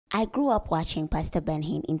I grew up watching Pastor Ben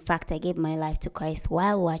Hinn. In fact, I gave my life to Christ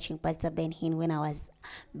while watching Pastor Ben Hinn when I was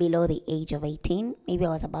below the age of 18. Maybe I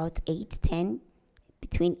was about 8, 10,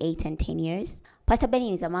 between 8 and 10 years. Pastor Ben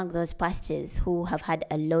Hinn is among those pastors who have had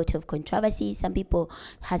a lot of controversy. Some people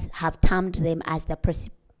have termed them as the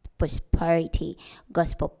prosperity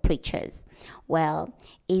gospel preachers. Well,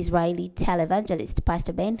 Israeli televangelist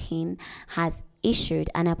Pastor Ben Hinn has issued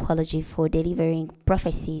an apology for delivering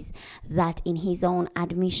prophecies that in his own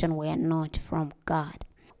admission were not from God.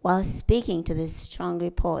 While speaking to the Strang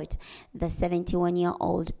Report, the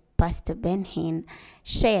 71-year-old Pastor Ben Hinn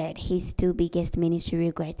shared his two biggest ministry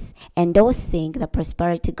regrets, endorsing the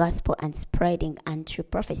prosperity gospel and spreading untrue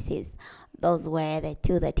prophecies. Those were the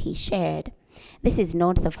two that he shared. This is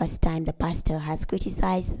not the first time the pastor has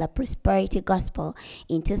criticized the prosperity gospel.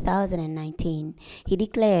 In 2019, he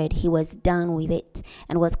declared he was done with it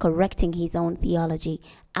and was correcting his own theology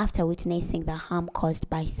after witnessing the harm caused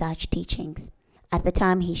by such teachings. At the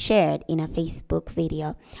time, he shared in a Facebook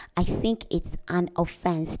video, "I think it's an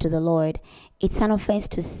offense to the Lord. It's an offense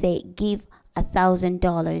to say, give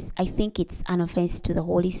 $1,000. I think it's an offense to the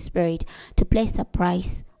Holy Spirit to place a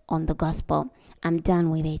price on the gospel. I'm done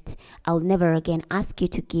with it. I'll never again ask you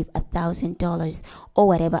to give $1,000 or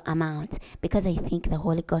whatever amount because I think the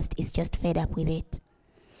Holy Ghost is just fed up with it."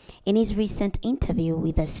 In his recent interview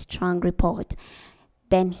with the Strang Report,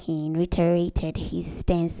 Ben Hinn reiterated his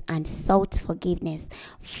stance and sought forgiveness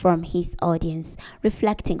from his audience,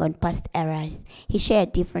 reflecting on past errors. He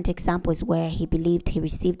shared different examples where he believed he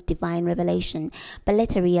received divine revelation, but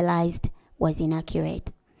later realized was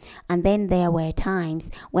inaccurate. "And then there were times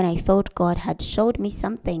when I thought God had showed me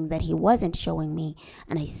something that he wasn't showing me,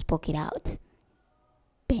 and I spoke it out,"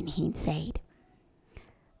 Ben Hinn said.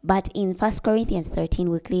 But in 1 Corinthians 13,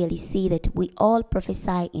 we clearly see that we all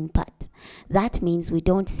prophesy in part. That means we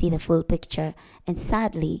don't see the full picture. And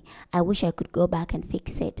sadly, I wish I could go back and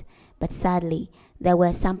fix it. But sadly, there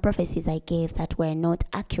were some prophecies I gave that were not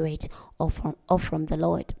accurate or from the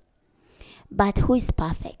Lord. But who is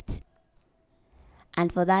perfect?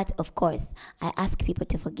 And for that, of course, I ask people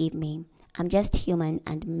to forgive me. I'm just human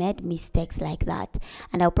and made mistakes like that,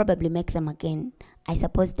 and I'll probably make them again, I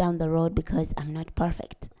suppose down the road, because I'm not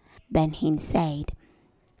perfect, Ben Hinn said.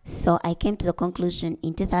 So I came to the conclusion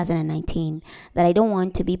in 2019 that I don't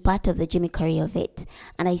want to be part of the gimmickry of it,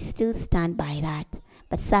 and I still stand by that.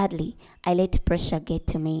 But sadly, I let pressure get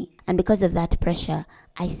to me, and because of that pressure,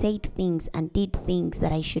 I said things and did things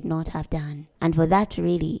that I should not have done. And for that,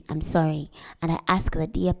 really, I'm sorry, and I ask the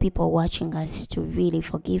dear people watching us to really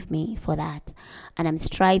forgive me for that. And I'm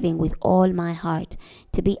striving with all my heart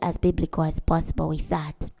to be as biblical as possible with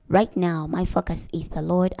that. Right now, my focus is the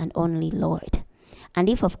Lord and only Lord. And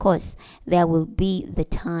if, of course, there will be the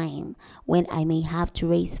time when I may have to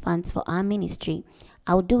raise funds for our ministry,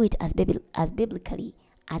 I'll do it as biblically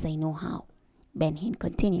as I know how, Ben Hinn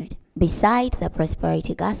continued. Beside the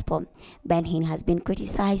prosperity gospel, Ben Hinn has been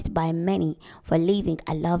criticized by many for living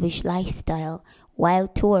a lavish lifestyle while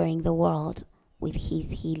touring the world with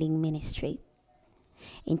his healing ministry.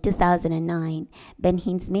 In 2009, Ben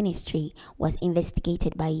Hinn's ministry was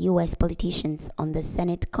investigated by U.S. politicians on the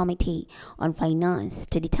Senate Committee on Finance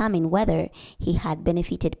to determine whether he had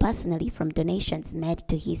benefited personally from donations made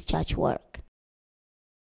to his church work.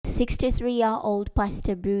 63-year-old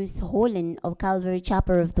Pastor Bruce Hollen of Calvary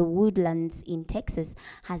Chapel of the Woodlands in Texas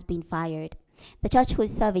has been fired. The church,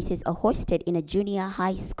 whose services are hosted in a junior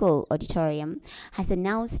high school auditorium, has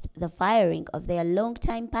announced the firing of their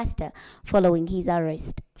longtime pastor following his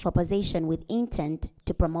arrest for possession with intent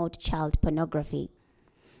to promote child pornography.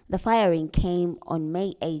 The firing came on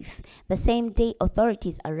May 8th, the same day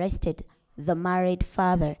authorities arrested the married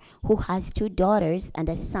father, who has 2 daughters and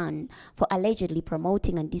a son, for allegedly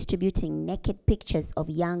promoting and distributing naked pictures of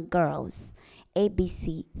young girls,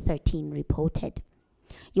 ABC 13 reported.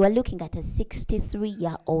 You are looking at a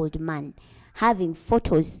 63-year-old man having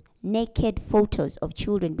naked photos of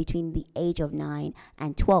children between the age of 9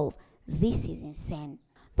 and 12. This is insane.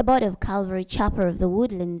 The board of Calvary Chapel of the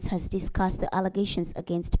Woodlands has discussed the allegations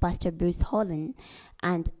against Pastor Bruce Hollen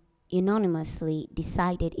and unanimously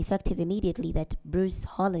decided effective immediately that Bruce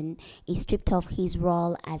Hollen is stripped of his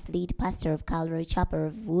role as lead pastor of Calvary Chapel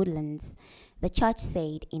of Woodlands. The church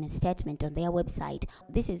said in a statement on their website.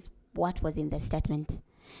 This is what was in the statement.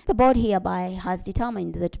 The board hereby has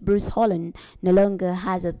determined that Bruce Hollen no longer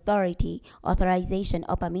has authority, authorization,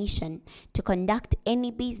 or permission to conduct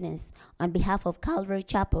any business on behalf of Calvary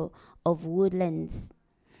Chapel of Woodlands.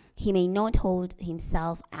 He may not hold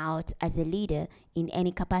himself out as a leader in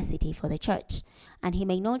any capacity for the church, and he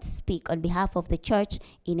may not speak on behalf of the church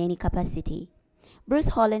in any capacity.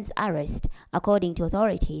 Bruce Hollen's arrest, according to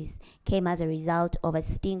authorities, came as a result of a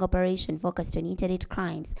sting operation focused on internet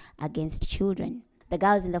crimes against children. The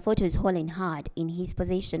girls in the photos Hollen had in his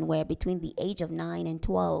possession were between the age of 9 and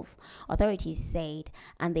 12, authorities said,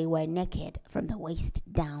 and they were naked from the waist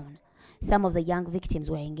down. Some of the young victims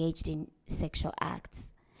were engaged in sexual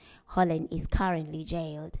acts. Hollen is currently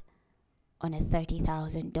jailed on a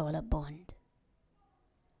 $30,000 bond.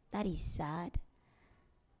 That is sad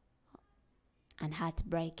and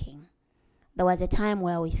heartbreaking. There was a time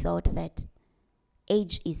where we thought that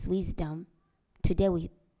age is wisdom. Today we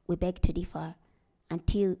beg to differ.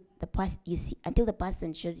 Until the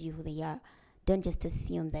person shows you who they are, don't just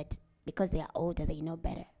assume that because they are older they know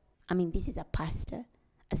better. I mean, this is a pastor,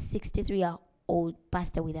 a 63-year-old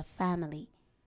pastor with a family.